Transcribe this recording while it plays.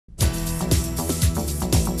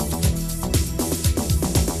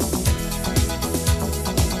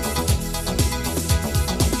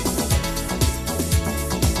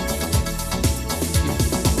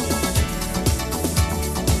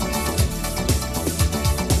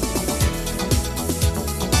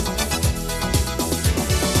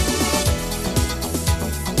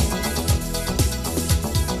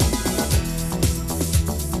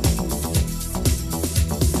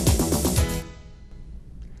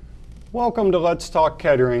Welcome to Let's Talk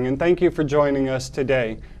Kettering, and thank you for joining us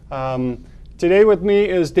today. Today with me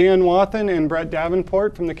is Dan Wathen and Brett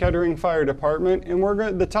Davenport from the Kettering Fire Department,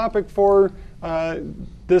 and the topic for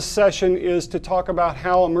this session is to talk about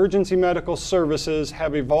how emergency medical services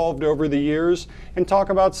have evolved over the years and talk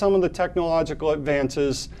about some of the technological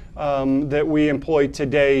advances that we employ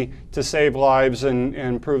today to save lives and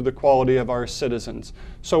improve the quality of our citizens.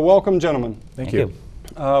 So welcome, gentlemen. Thank you.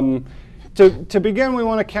 To begin, we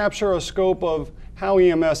want to capture a scope of how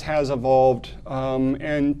EMS has evolved,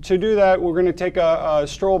 and to do that, we're going to take a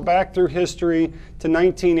stroll back through history to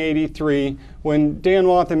 1983 when Dan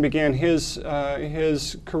Wathen began his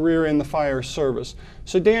career in the fire service.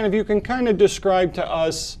 So Dan, if you can kind of describe to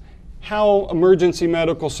us how emergency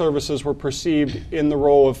medical services were perceived in the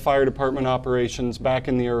role of fire department operations back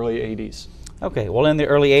in the early 80s. Okay, well, in the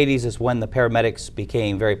early 80s is when the paramedics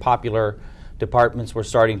became very popular. Departments were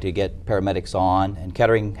starting to get paramedics on, and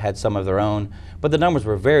Kettering had some of their own, but the numbers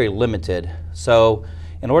were very limited. So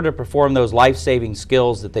in order to perform those life-saving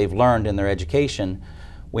skills that they've learned in their education,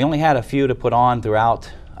 we only had a few to put on throughout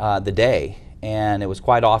the day, and it was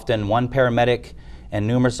quite often one paramedic and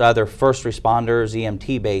numerous other first responders,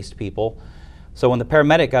 EMT-based people. So when the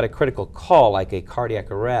paramedic got a critical call, like a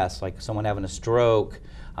cardiac arrest, like someone having a stroke,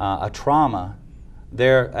 a trauma,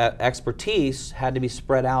 their expertise had to be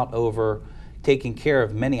spread out over taking care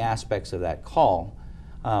of many aspects of that call.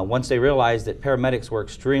 Once they realized that paramedics were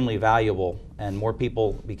extremely valuable and more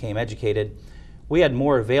people became educated, we had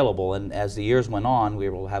more available, and as the years went on, we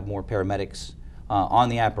were able to have more paramedics on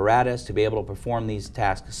the apparatus to be able to perform these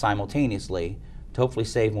tasks simultaneously to hopefully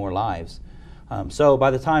save more lives. So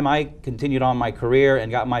by the time I continued on my career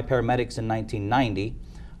and got my paramedics in 1990,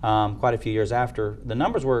 quite a few years after, the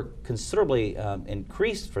numbers were considerably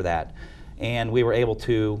increased for that, and we were able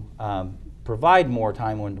to provide more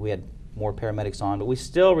time when we had more paramedics on, but we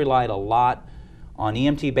still relied a lot on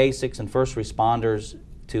EMT basics and first responders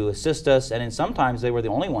to assist us, and sometimes they were the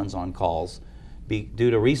only ones on calls due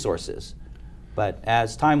to resources. But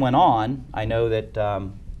as time went on, I know that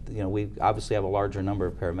we obviously have a larger number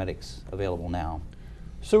of paramedics available now.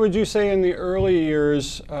 So would you say in the early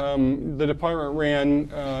years, the department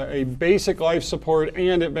ran a basic life support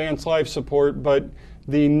and advanced life support, but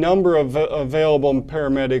the number of available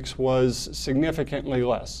paramedics was significantly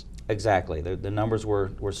less? Exactly. The numbers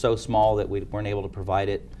were so small that we weren't able to provide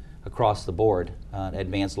it across the board,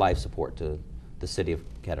 advanced life support to the city of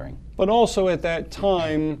Kettering. But also at that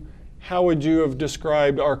time, how would you have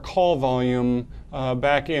described our call volume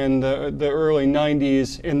back in the early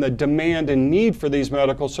 90s in the demand and need for these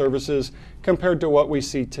medical services compared to what we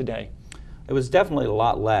see today? It was definitely a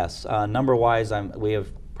lot less. Number-wise, we have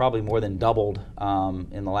probably more than doubled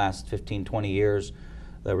in the last 15, 20 years,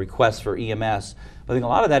 the requests for EMS. I think a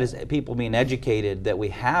lot of that is people being educated that we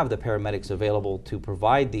have the paramedics available to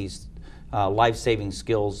provide these life-saving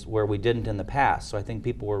skills where we didn't in the past. So I think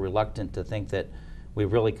people were reluctant to think that we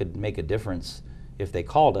really could make a difference if they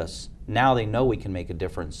called us. Now they know we can make a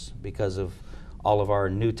difference because of all of our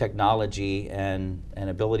new technology and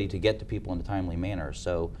ability to get to people in a timely manner.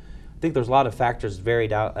 So I think there's a lot of factors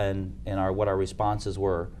varied out in what our responses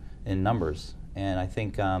were in numbers, and I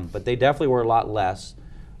think, but they definitely were a lot less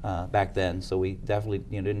back then. So we definitely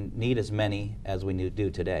didn't need as many as we do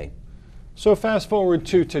today. So fast forward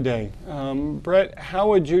to today, Brett, how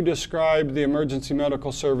would you describe the emergency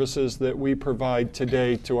medical services that we provide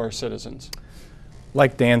today to our citizens?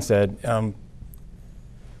 Like Dan said,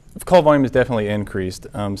 call volume has definitely increased.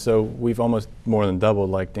 So we've almost more than doubled,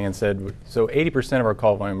 like Dan said. So 80% of our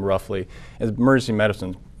call volume roughly is emergency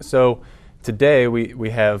medicine. So today we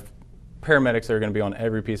have paramedics that are going to be on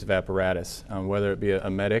every piece of apparatus, whether it be a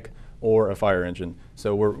medic or a fire engine.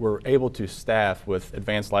 So we're able to staff with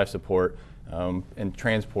advanced life support and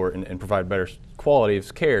transport and provide better quality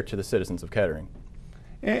of care to the citizens of Kettering.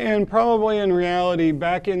 And probably in reality,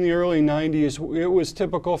 back in the early 90s, it was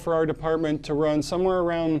typical for our department to run somewhere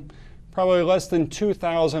around probably less than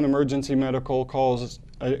 2,000 emergency medical calls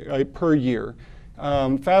per year.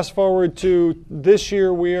 Fast forward to this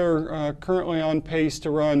year, we are currently on pace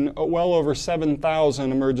to run well over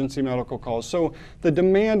 7,000 emergency medical calls. So the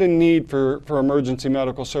demand and need for emergency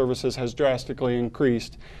medical services has drastically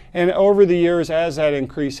increased. And over the years, as that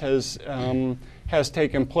increase has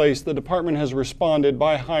taken place, the department has responded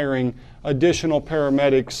by hiring additional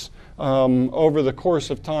paramedics over the course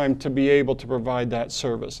of time to be able to provide that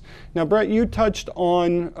service. Now, Brett, you touched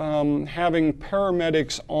on having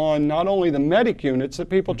paramedics on not only the medic units that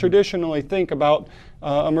people traditionally think about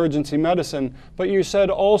emergency medicine, but you said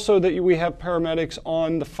also that we have paramedics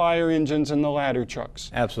on the fire engines and the ladder trucks.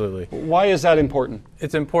 Absolutely. Why is that important?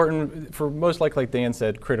 It's important for most like Dan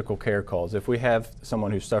said, critical care calls. If we have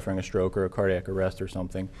someone who's suffering a stroke or a cardiac arrest or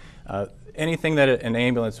something, anything that an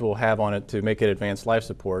ambulance will have on it to make it advanced life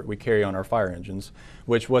support, we carry on our fire engines,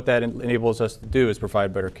 which what that enables us to do is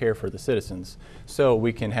provide better care for the citizens. So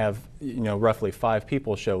we can have roughly 5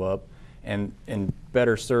 people show up and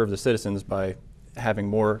better serve the citizens by having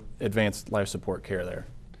more advanced life support care there.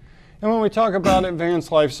 And when we talk about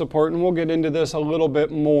advanced life support, and we'll get into this a little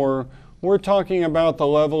bit more, we're talking about the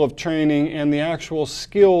level of training and the actual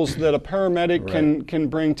skills that a paramedic can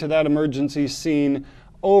bring to that emergency scene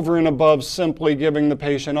over and above simply giving the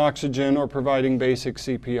patient oxygen or providing basic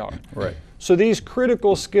CPR. Right. So these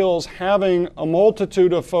critical skills, having a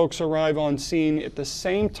multitude of folks arrive on scene at the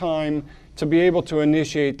same time to be able to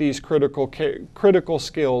initiate these critical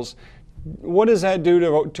skills, what does that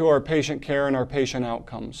do to our patient care and our patient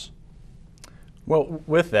outcomes? Well,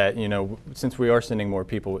 with that, since we are sending more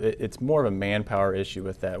people, it's more of a manpower issue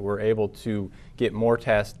with that. We're able to get more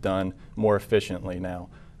tasks done more efficiently now.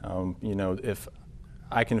 If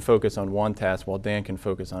I can focus on one task while Dan can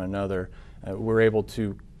focus on another, we're able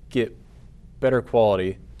to get better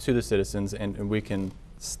quality to the citizens, and we can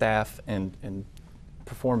staff and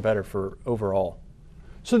perform better for overall.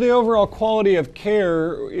 So the overall quality of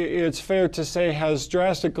care, it's fair to say, has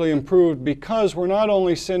drastically improved because we're not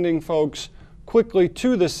only sending folks quickly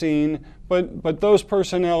to the scene, but those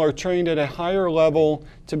personnel are trained at a higher level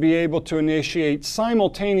to be able to initiate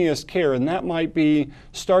simultaneous care, and that might be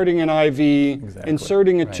starting an IV,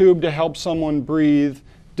 inserting a tube to help someone breathe,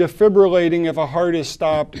 defibrillating if a heart is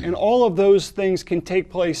stopped, and all of those things can take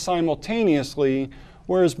place simultaneously,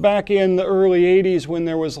 whereas back in the early 80s when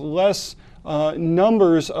there was less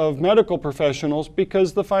numbers of medical professionals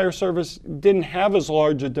because the fire service didn't have as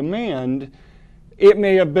large a demand, it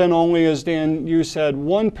may have been only, as Dan, you said,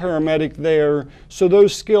 one paramedic there, so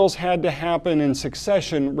those skills had to happen in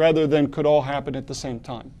succession rather than could all happen at the same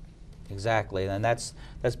time. Exactly, and that's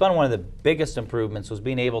been one of the biggest improvements, was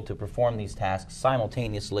being able to perform these tasks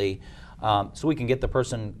simultaneously so we can get the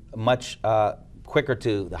person much quicker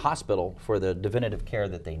to the hospital for the definitive care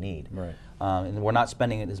that they need. Right. And we're not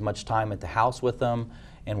spending as much time at the house with them,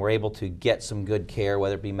 and we're able to get some good care,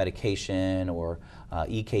 whether it be medication or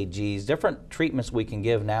EKGs, different treatments we can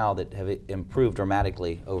give now that have improved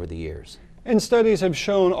dramatically over the years. And studies have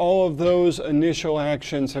shown all of those initial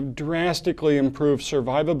actions have drastically improved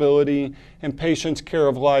survivability and patients'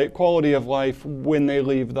 quality of life when they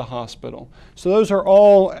leave the hospital. So those are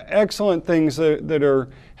all excellent things that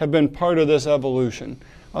have been part of this evolution.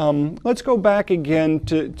 Let's go back again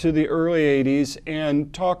to the early 80s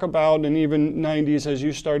and talk about, and even 90s as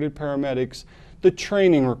you started paramedics, the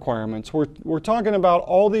training requirements. We're talking about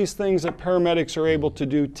all these things that paramedics are able to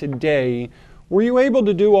do today. Were you able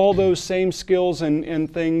to do all those same skills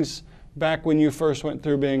and things back when you first went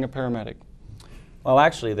through being a paramedic? Well,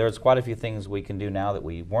 actually, there's quite a few things we can do now that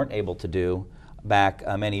we weren't able to do back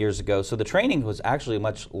many years ago. So the training was actually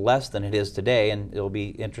much less than it is today, and it'll be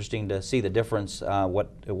interesting to see the difference, what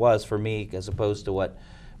it was for me as opposed to what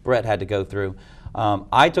Brett had to go through.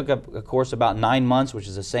 I took a course about 9 months, which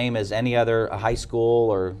is the same as any other high school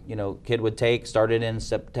or kid would take. Started in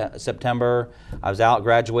September. I was out,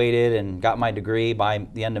 graduated, and got my degree by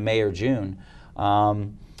the end of May or June.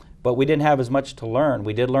 But we didn't have as much to learn.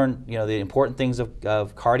 We did learn, the important things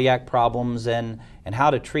of cardiac problems and how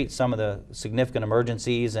to treat some of the significant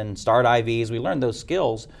emergencies and start IVs. We learned those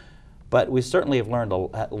skills, but we certainly have learned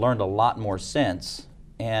a lot more since.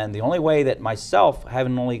 And the only way that myself,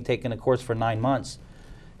 having only taken a course for 9 months,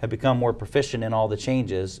 have become more proficient in all the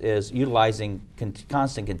changes is utilizing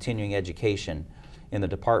constant continuing education in the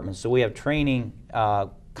department. So we have training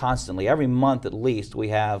constantly. Every month at least we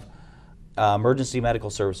have emergency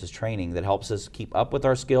medical services training that helps us keep up with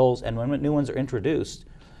our skills, and when new ones are introduced,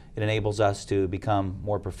 it enables us to become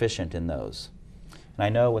more proficient in those. And I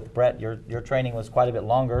know with Brett, your training was quite a bit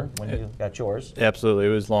longer when you got yours. Absolutely, it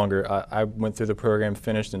was longer. I went through the program,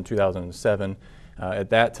 finished in 2007. At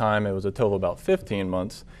that time, it was a total of about 15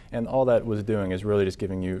 months, and all that was doing is really just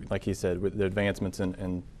giving you, like he said, with the advancements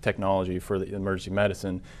in technology for the emergency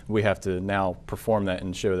medicine, we have to now perform that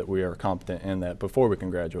and show that we are competent in that before we can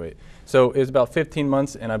graduate. So it was about 15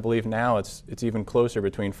 months, and I believe now it's even closer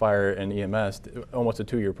between fire and EMS, almost a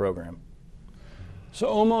 2-year program. So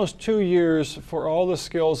almost 2 years for all the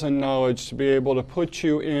skills and knowledge to be able to put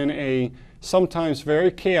you in a sometimes very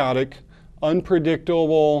chaotic,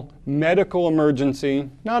 unpredictable medical emergency,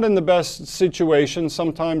 not in the best situation,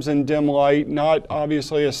 sometimes in dim light, not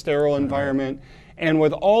obviously a sterile environment, And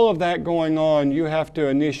with all of that going on, you have to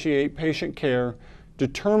initiate patient care,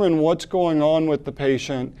 determine what's going on with the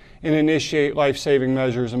patient, and initiate life-saving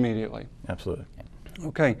measures immediately. Absolutely.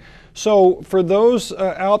 Okay, so for those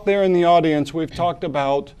out there in the audience, we've talked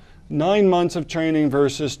about 9 months of training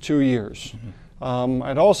versus 2 years.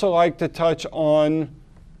 I'd also like to touch on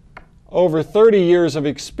over 30 years of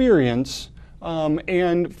experience.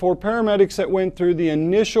 And for paramedics that went through the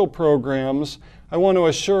initial programs, I want to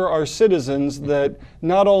assure our citizens that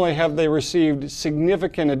not only have they received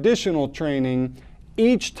significant additional training,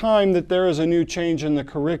 each time that there is a new change in the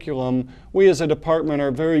curriculum, we as a department are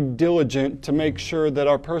very diligent to make sure that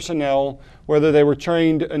our personnel, whether they were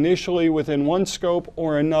trained initially within one scope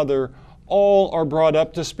or another, all are brought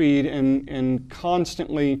up to speed and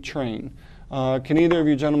constantly trained. Can either of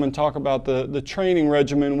you gentlemen talk about the training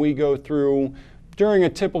regimen we go through during a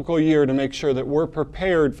typical year to make sure that we're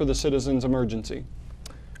prepared for the citizen's emergency?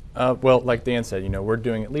 Well, like Dan said, we're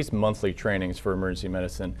doing at least monthly trainings for emergency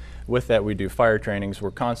medicine. With that, we do fire trainings.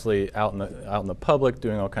 We're constantly out in the public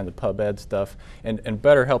doing all kinds of pub ed stuff and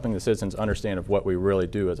better helping the citizens understand of what we really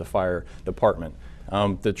do as a fire department.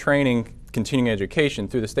 The training, continuing education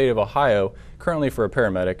through the state of Ohio, currently for a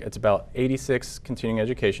paramedic, it's about 86 continuing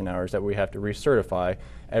education hours that we have to recertify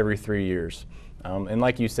every 3 years. And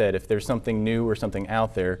like you said, if there's something new or something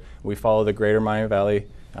out there, we follow the Greater Miami Valley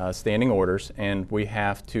standing orders, and we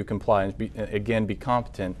have to comply and be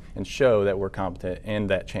competent and show that we're competent in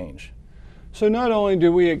that change. So not only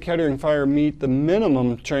do we at Kettering Fire meet the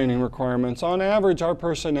minimum training requirements, on average our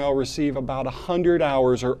personnel receive about 100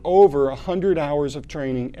 hours or over 100 hours of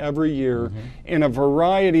training every year in a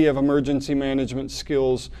variety of emergency management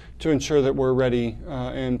skills to ensure that we're ready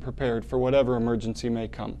and prepared for whatever emergency may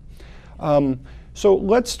come. So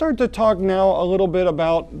let's start to talk now a little bit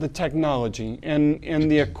about the technology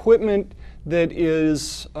and the equipment that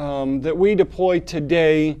is that we deploy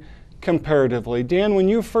today comparatively. Dan, when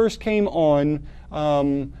you first came on,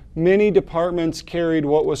 many departments carried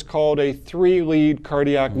what was called a 3-lead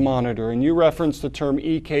cardiac monitor, and you referenced the term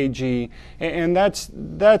EKG, and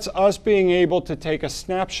that's us being able to take a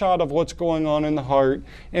snapshot of what's going on in the heart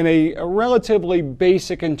in a relatively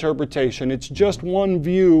basic interpretation. It's just one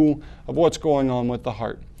view of what's going on with the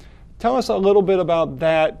heart. Tell us a little bit about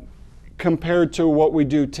that compared to what we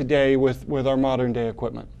do today with our modern day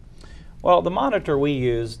equipment. Well, the monitor we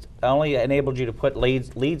used only enabled you to put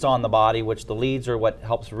leads on the body, which the leads are what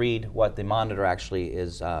helps read what the monitor actually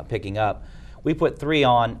is picking up. We put 3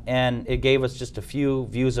 on, and it gave us just a few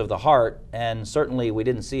views of the heart, and certainly we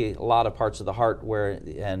didn't see a lot of parts of the heart where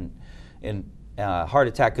heart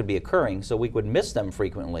attack could be occurring, so we would miss them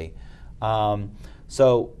frequently.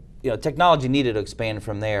 So technology needed to expand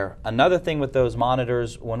from there. Another thing with those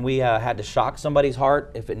monitors, when we had to shock somebody's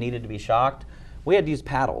heart, if it needed to be shocked, we had to use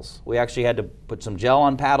paddles. We actually had to put some gel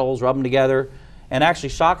on paddles, rub them together, and actually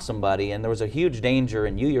shock somebody. And there was a huge danger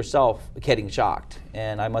in you yourself getting shocked.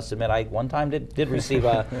 And I must admit, I one time did receive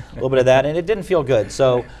a little bit of that, and it didn't feel good.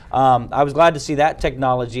 So I was glad to see that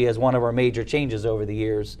technology as one of our major changes over the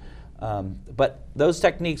years. But those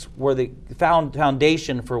techniques were the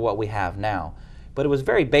foundation for what we have now. But it was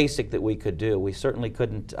very basic that we could do. We certainly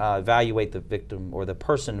couldn't evaluate the victim or the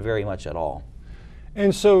person very much at all.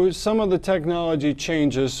 And so some of the technology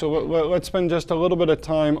changes, so let's spend just a little bit of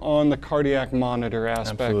time on the cardiac monitor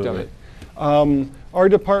aspect of it. Our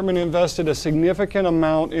department invested a significant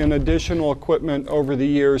amount in additional equipment over the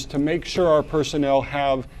years to make sure our personnel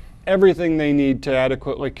have everything they need to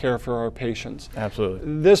adequately care for our patients.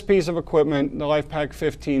 Absolutely. This piece of equipment, the LifePak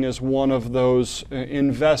 15, is one of those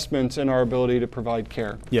investments in our ability to provide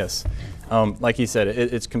care. Yes. Like he said,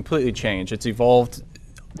 it's completely changed. It's evolved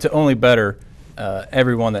to only better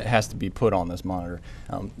everyone that has to be put on this monitor.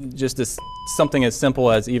 Something as simple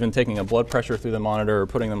as even taking a blood pressure through the monitor or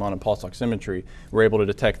putting them on a pulse oximetry, we're able to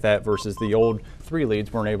detect that versus the old 3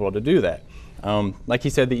 leads weren't able to do that. Like he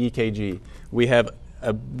said, the EKG, we have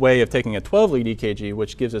a way of taking a 12-lead EKG,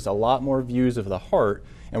 which gives us a lot more views of the heart,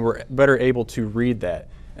 and we're better able to read that.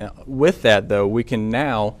 With that, though, we can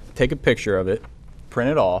now take a picture of it, print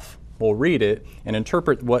it off, we'll read it, and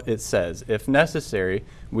interpret what it says. If necessary,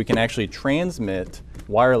 we can actually transmit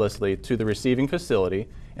wirelessly to the receiving facility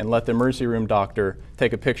and let the emergency room doctor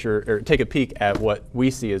take a picture or take a peek at what we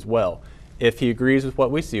see as well. If he agrees with what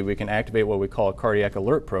we see, we can activate what we call a cardiac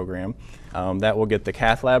alert program. That will get the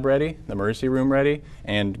cath lab ready, the emergency room ready,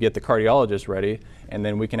 and get the cardiologist ready. And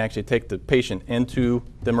then we can actually take the patient into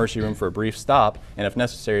the emergency room for a brief stop. And if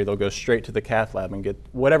necessary, they'll go straight to the cath lab and get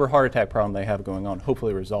whatever heart attack problem they have going on,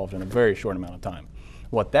 hopefully resolved in a very short amount of time.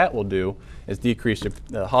 What that will do is decrease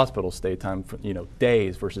the hospital stay time,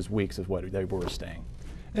 days versus weeks of what they were staying.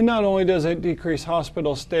 And not only does it decrease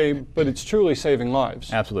hospital stay, but it's truly saving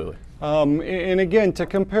lives. Absolutely. And again, to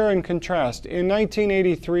compare and contrast, in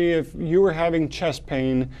 1983, if you were having chest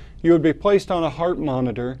pain, you would be placed on a heart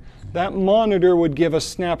monitor. That monitor would give a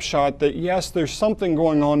snapshot that, yes, there's something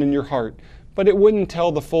going on in your heart, but it wouldn't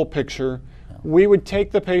tell the full picture. We would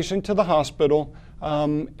take the patient to the hospital,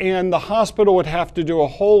 and the hospital would have to do a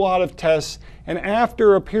whole lot of tests, and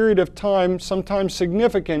after a period of time, sometimes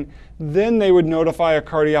significant, then they would notify a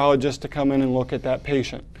cardiologist to come in and look at that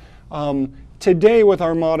patient. Today, with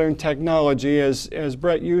our modern technology, as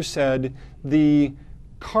Brett, you said, the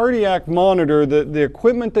cardiac monitor, the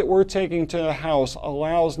equipment that we're taking to the house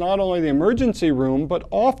allows not only the emergency room, but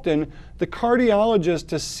often the cardiologist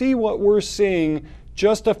to see what we're seeing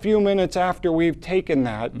just a few minutes after we've taken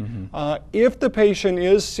that. If the patient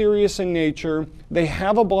is serious in nature, they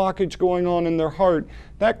have a blockage going on in their heart,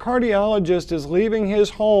 that cardiologist is leaving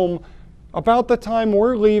his home about the time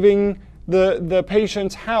we're leaving the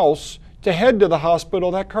patient's house to head to the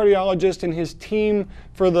hospital. That cardiologist and his team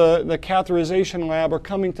for the catheterization lab are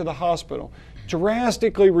coming to the hospital,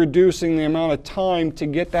 drastically reducing the amount of time to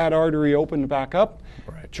get that artery opened back up,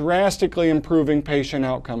 drastically improving patient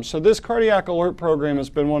outcomes. So this cardiac alert program has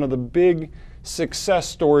been one of the big success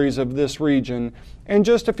stories of this region. And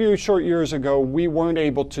just a few short years ago, we weren't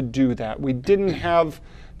able to do that. We didn't have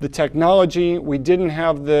the technology, we didn't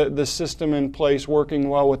have the system in place working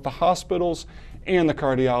well with the hospitals and the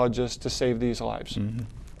cardiologists to save these lives.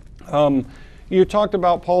 You talked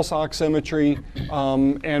about pulse oximetry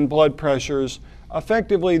and blood pressures.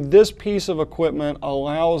 Effectively, this piece of equipment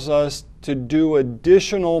allows us to do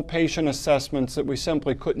additional patient assessments that we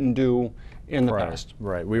simply couldn't do in the past.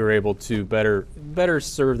 Right. We were able to better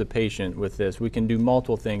serve the patient with this. We can do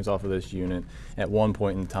multiple things off of this unit at one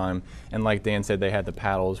point in time. And like Dan said, they had the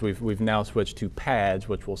paddles. We've now switched to pads,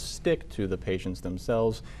 which will stick to the patients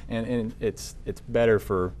themselves. And it's better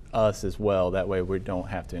for us as well. That way we don't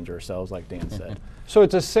have to injure ourselves, like Dan said. So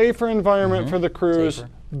it's a safer environment for the crews,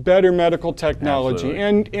 better medical technology.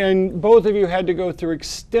 And both of you had to go through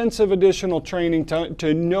extensive additional training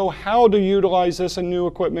to know how to utilize this and new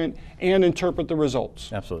equipment and interpret the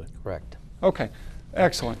results. Absolutely. Correct. Okay,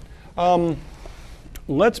 excellent.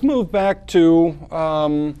 Let's move back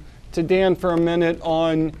to Dan for a minute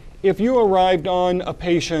on if you arrived on a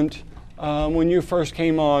patient when you first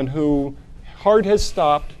came on who heart has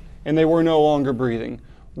stopped and they were no longer breathing.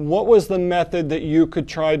 What was the method that you could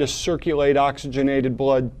try to circulate oxygenated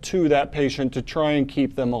blood to that patient to try and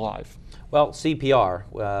keep them alive? Well,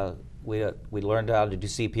 CPR. We learned how to do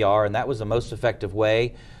CPR, and that was the most effective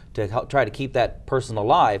way to help try to keep that person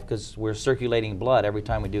alive because we're circulating blood every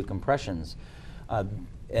time we do compressions.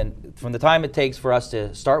 And from the time it takes for us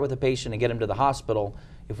to start with a patient and get him to the hospital,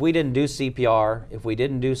 if we didn't do CPR, if we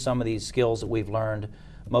didn't do some of these skills that we've learned,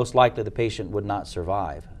 most likely the patient would not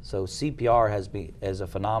survive. So CPR is a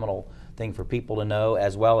phenomenal thing for people to know,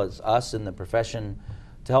 as well as us in the profession,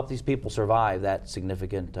 to help these people survive that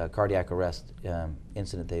significant cardiac arrest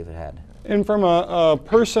incident they've had. And from a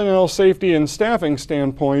personnel safety and staffing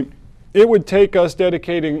standpoint, it would take us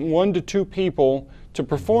dedicating 1 to 2 people to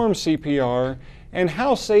perform CPR. And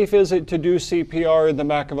how safe is it to do CPR in the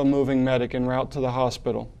back of a moving medic en route to the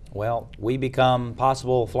hospital? Well, we become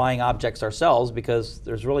possible flying objects ourselves because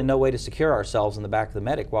there's really no way to secure ourselves in the back of the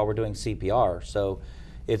medic while we're doing CPR. So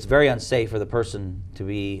it's very unsafe for the person to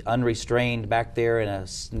be unrestrained back there in a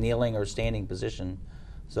kneeling or standing position.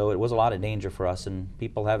 So it was a lot of danger for us, and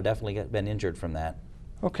people have definitely been injured from that.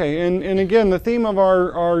 Okay, and again, the theme of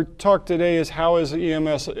our talk today is how has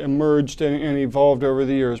EMS emerged and evolved over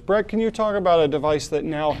the years. Brett, can you talk about a device that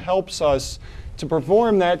now helps us to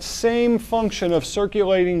perform that same function of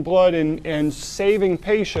circulating blood and saving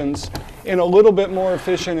patients in a little bit more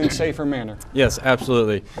efficient and safer manner? Yes,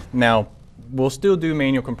 absolutely. Now, we'll still do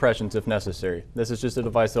manual compressions if necessary. This is just a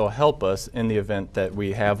device that will help us in the event that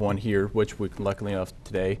we have one here, which we luckily enough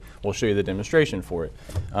today, we'll show you the demonstration for it.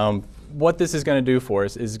 What this is going to do for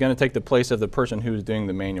us is going to take the place of the person who's doing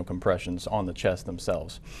the manual compressions on the chest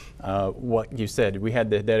themselves. What you said, we had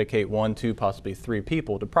to dedicate 1, 2, possibly 3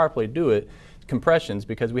 people to properly do it, compressions,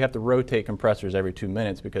 because we have to rotate compressors every 2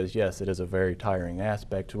 minutes because, yes, it is a very tiring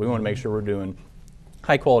aspect. We want to make sure we're doing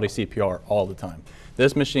high-quality CPR all the time.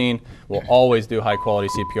 This machine will always do high-quality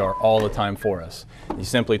CPR all the time for us. You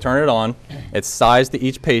simply turn it on. It's sized to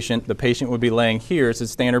each patient. The patient would be laying here. It's a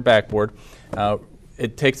standard backboard.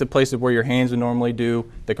 It takes the place of where your hands would normally do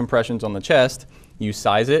the compressions on the chest. You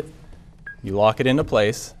size it, you lock it into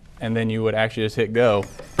place, and then you would actually just hit go,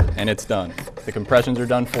 and it's done. The compressions are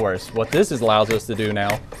done for us. What this allows us to do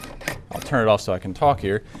now, I'll turn it off so I can talk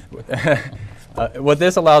here. What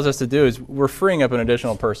this allows us to do is we're freeing up an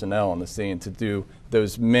additional personnel on the scene to do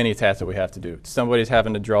those many tasks that we have to do. Somebody's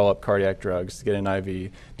having to draw up cardiac drugs, get an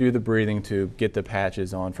IV, do the breathing tube, get the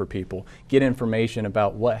patches on for people, get information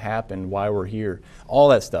about what happened, why we're here, all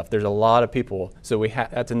that stuff. There's a lot of people, so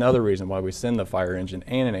that's another reason why we send the fire engine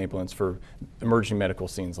and an ambulance for emergency medical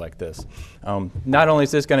scenes like this. Not only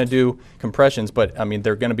is this going to do compressions, but I mean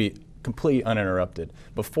they're going to be completely uninterrupted.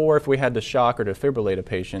 Before, if we had to shock or defibrillate a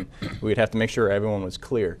patient, we'd have to make sure everyone was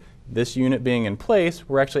clear. This unit being in place,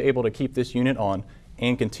 we're actually able to keep this unit on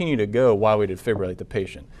and continue to go while we defibrillate the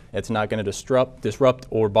patient. It's not going to disrupt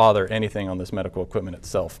or bother anything on this medical equipment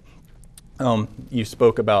itself. You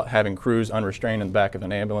spoke about having crews unrestrained in the back of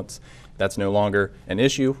an ambulance. That's no longer an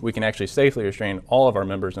issue. We can actually safely restrain all of our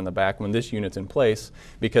members in the back when this unit's in place,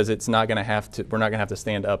 because it's not going to have to, we're not going to have to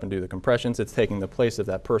stand up and do the compressions. It's taking the place of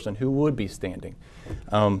that person who would be standing.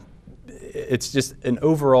 It's just an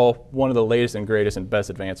overall one of the latest and greatest and best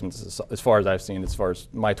advancements as far as I've seen, as far as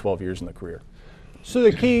my 12 years in the career. So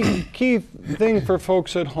the key thing for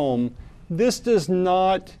folks at home, this does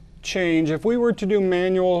not change. If we were to do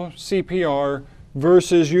manual CPR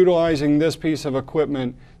versus utilizing this piece of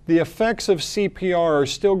equipment, the effects of CPR are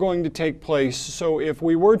still going to take place. So if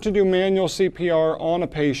we were to do manual CPR on a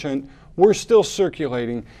patient, we're still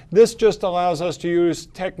circulating. This just allows us to use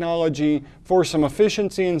technology for some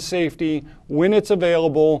efficiency and safety when it's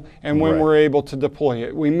available and when we're able to deploy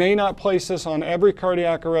it. We may not place this on every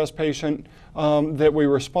cardiac arrest patient that we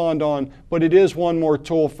respond on, but it is one more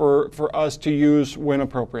tool for us to use when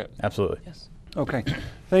appropriate. Absolutely. Yes. Okay,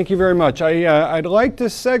 thank you very much. I'd like to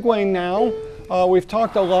segue now. We've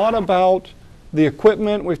talked a lot about the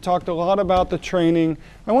equipment, we've talked a lot about the training.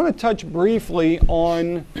 I want to touch briefly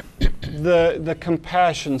on the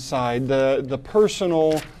compassion side, the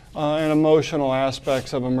personal and emotional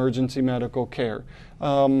aspects of emergency medical care.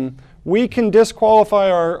 We can disqualify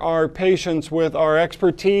our patients with our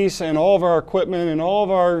expertise and all of our equipment and all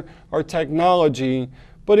of our technology,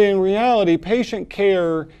 but in reality, patient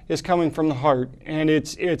care is coming from the heart, and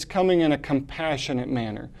it's coming in a compassionate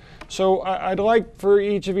manner. So I'd like for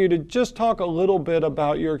each of you to just talk a little bit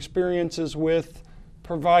about your experiences with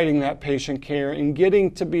providing that patient care and getting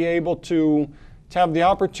to be able to have the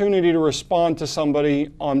opportunity to respond to somebody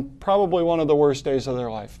on probably one of the worst days of their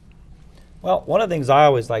life. Well, one of the things I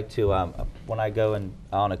always like to, when I go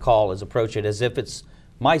on a call, is approach it as if it's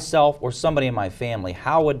myself or somebody in my family.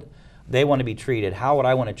 How would they want to be treated? How would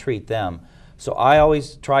I want to treat them? So I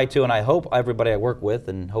always try to, and I hope everybody I work with,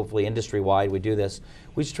 and hopefully industry-wide we do this,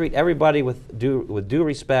 we just treat everybody with due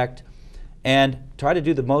respect and try to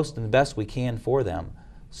do the most and the best we can for them.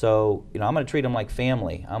 So, you know, I'm going to treat them like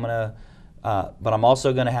family. But I'm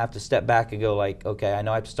also going to have to step back and go like, okay, I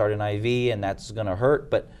know I have to start an IV and that's going to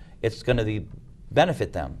hurt, but it's going to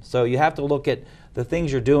benefit them. So you have to look at the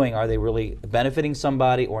things you're doing. Are they really benefiting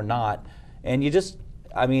somebody or not? And you just,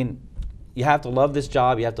 I mean, you have to love this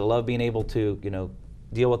job. You have to love being able to, you know,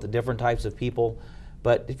 deal with the different types of people.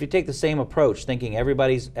 But if you take the same approach, thinking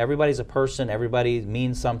everybody's a person, everybody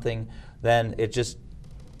means something, then it's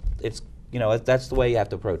you know, that's the way you have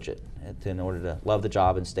to approach it in order to love the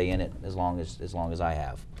job and stay in it as long as I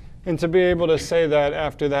have. And to be able to say that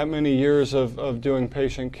after that many years of doing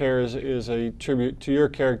patient care is a tribute to your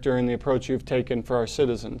character and the approach you've taken for our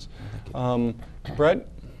citizens. Brett?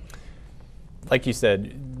 Like you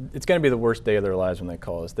said, it's going to be the worst day of their lives when they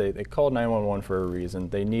call us. They called 911 for a reason.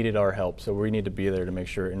 They needed our help, so we need to be there to make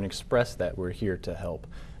sure and express that we're here to help.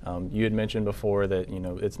 You had mentioned before that, you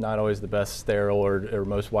know, it's not always the best sterile or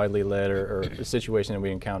most widely led or situation that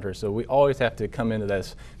we encounter. So we always have to come into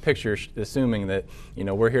this picture assuming that, you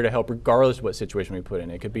know, we're here to help regardless of what situation we put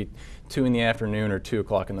in. It could be 2 in the afternoon or 2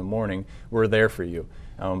 o'clock in the morning. We're there for you.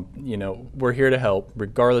 You know, we're here to help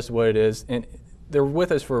regardless of what it is. And they're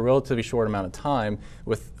with us for a relatively short amount of time,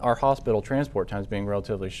 with our hospital transport times being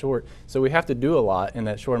relatively short. So we have to do a lot in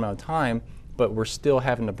that short amount of time, but we're still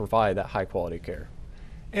having to provide that high quality care.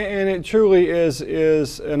 And it truly is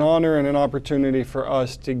an honor and an opportunity for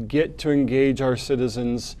us to get to engage our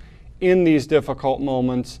citizens in these difficult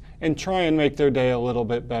moments and try and make their day a little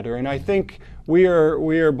bit better. And I think we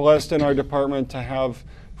are blessed in our department to have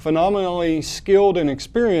phenomenally skilled and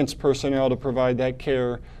experienced personnel to provide that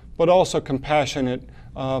care, but also compassionate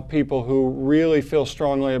people who really feel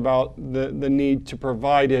strongly about the need to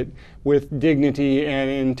provide it with dignity and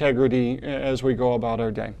integrity as we go about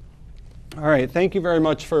our day. All right, thank you very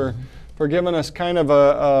much for giving us kind of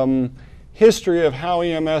a history of how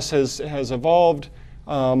EMS has evolved,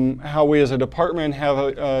 how we as a department have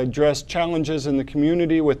addressed challenges in the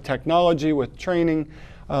community with technology, with training.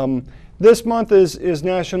 This month is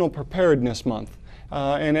National Preparedness Month.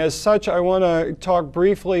 And as such, I want to talk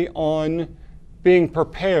briefly on being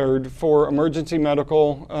prepared for emergency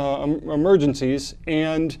medical emergencies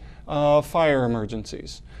and fire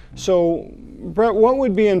emergencies. So, Brett, what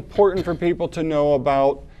would be important for people to know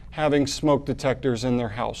about having smoke detectors in their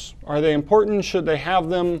house? Are they important? Should they have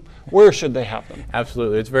them? Where should they have them?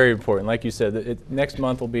 Absolutely, it's very important. Like you said, next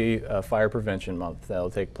month will be Fire Prevention Month. That'll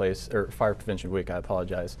take place, or Fire Prevention Week, I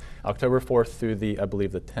apologize, October 4th through I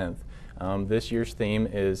believe the 10th. This year's theme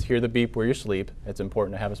is Hear the Beep Where You Sleep. It's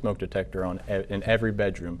important to have a smoke detector in every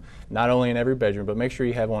bedroom. Not only in every bedroom, but make sure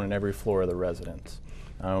you have one in every floor of the residence.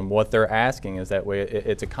 What they're asking is that way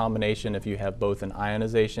it's a combination if you have both an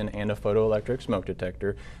ionization and a photoelectric smoke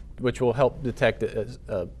detector, which will help detect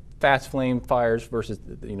fast flame fires versus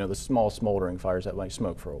the small smoldering fires that might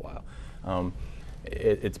smoke for a while.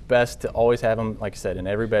 It's best to always have them, like I said, in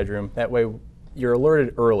every bedroom. That way you're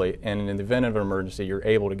alerted early, and in the event of an emergency, you're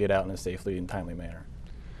able to get out in a safely and timely manner.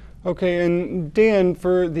 Okay, and Dan,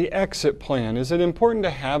 for the exit plan, is it important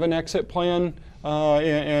to have an exit plan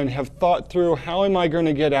and have thought through how am I going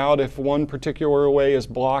to get out if one particular way is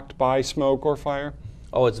blocked by smoke or fire?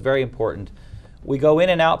 Oh, it's very important. We go in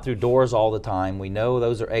and out through doors all the time. We know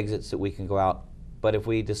those are exits that we can go out. But if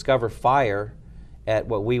we discover fire at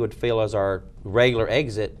what we would feel as our regular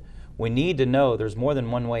exit, we need to know there's more than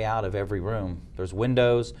one way out of every room. There's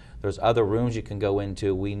windows, there's other rooms you can go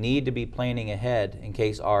into. We need to be planning ahead in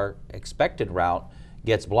case our expected route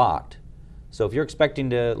gets blocked. So if you're expecting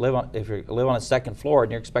to live on a second floor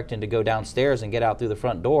and you're expecting to go downstairs and get out through the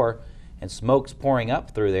front door and smoke's pouring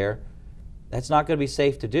up through there, that's not going to be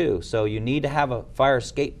safe to do. So you need to have a fire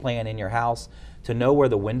escape plan in your house to know where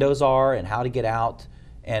the windows are and how to get out,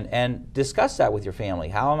 and discuss that with your family.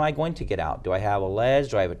 How am I going to get out? Do I have a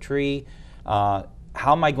ledge? Do I have a tree? How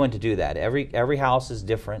am I going to do that? Every house is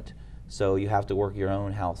different, so you have to work your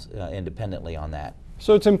own house independently on that.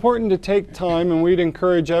 So it's important to take time, and we'd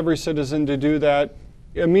encourage every citizen to do that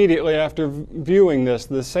immediately after viewing this,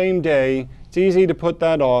 the same day. It's easy to put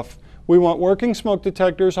that off. We want working smoke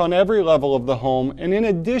detectors on every level of the home, and in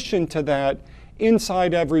addition to that,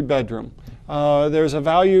 inside every bedroom. There's a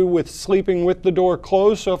value with sleeping with the door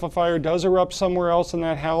closed, so if a fire does erupt somewhere else in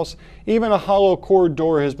that house, even a hollow core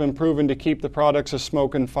door has been proven to keep the products of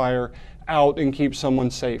smoke and fire out and keep someone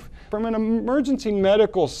safe. From an emergency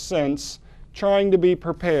medical sense, trying to be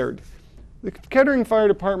prepared, the Kettering Fire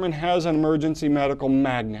Department has an emergency medical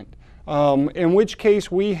magnet, in which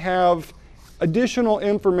case we have additional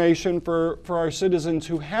information for our citizens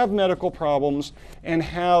who have medical problems and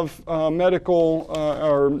have medical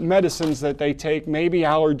or medicines that they take, maybe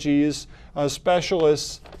allergies,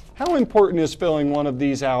 specialists. How important is filling one of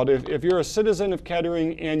these out if you're a citizen of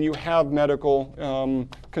Kettering and you have medical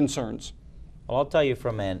concerns? Well, I'll tell you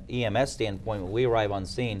from an EMS standpoint, when we arrive on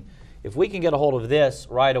scene, if we can get a hold of this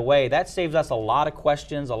right away, that saves us a lot of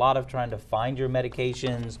questions, a lot of trying to find your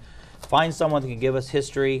medications, find someone that can give us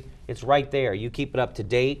history. It's right there. You keep it up to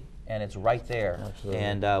date, and it's right there. Absolutely.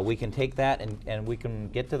 And we can take that and we can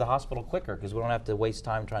get to the hospital quicker because we don't have to waste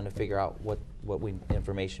time trying to figure out what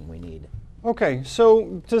information we need. Okay,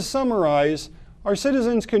 so to summarize, our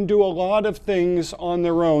citizens can do a lot of things on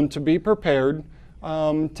their own to be prepared,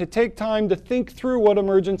 to take time to think through what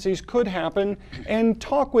emergencies could happen and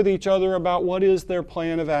talk with each other about what is their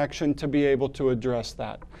plan of action to be able to address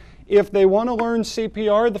that. If they want to learn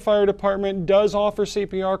CPR, the fire department does offer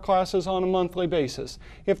CPR classes on a monthly basis.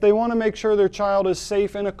 If they want to make sure their child is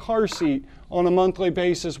safe in a car seat on a monthly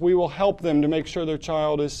basis, we will help them to make sure their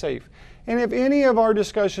child is safe. And if any of our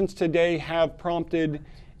discussions today have prompted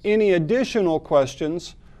any additional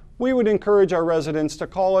questions, we would encourage our residents to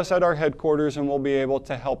call us at our headquarters and we'll be able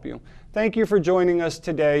to help you. Thank you for joining us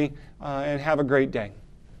today and have a great day.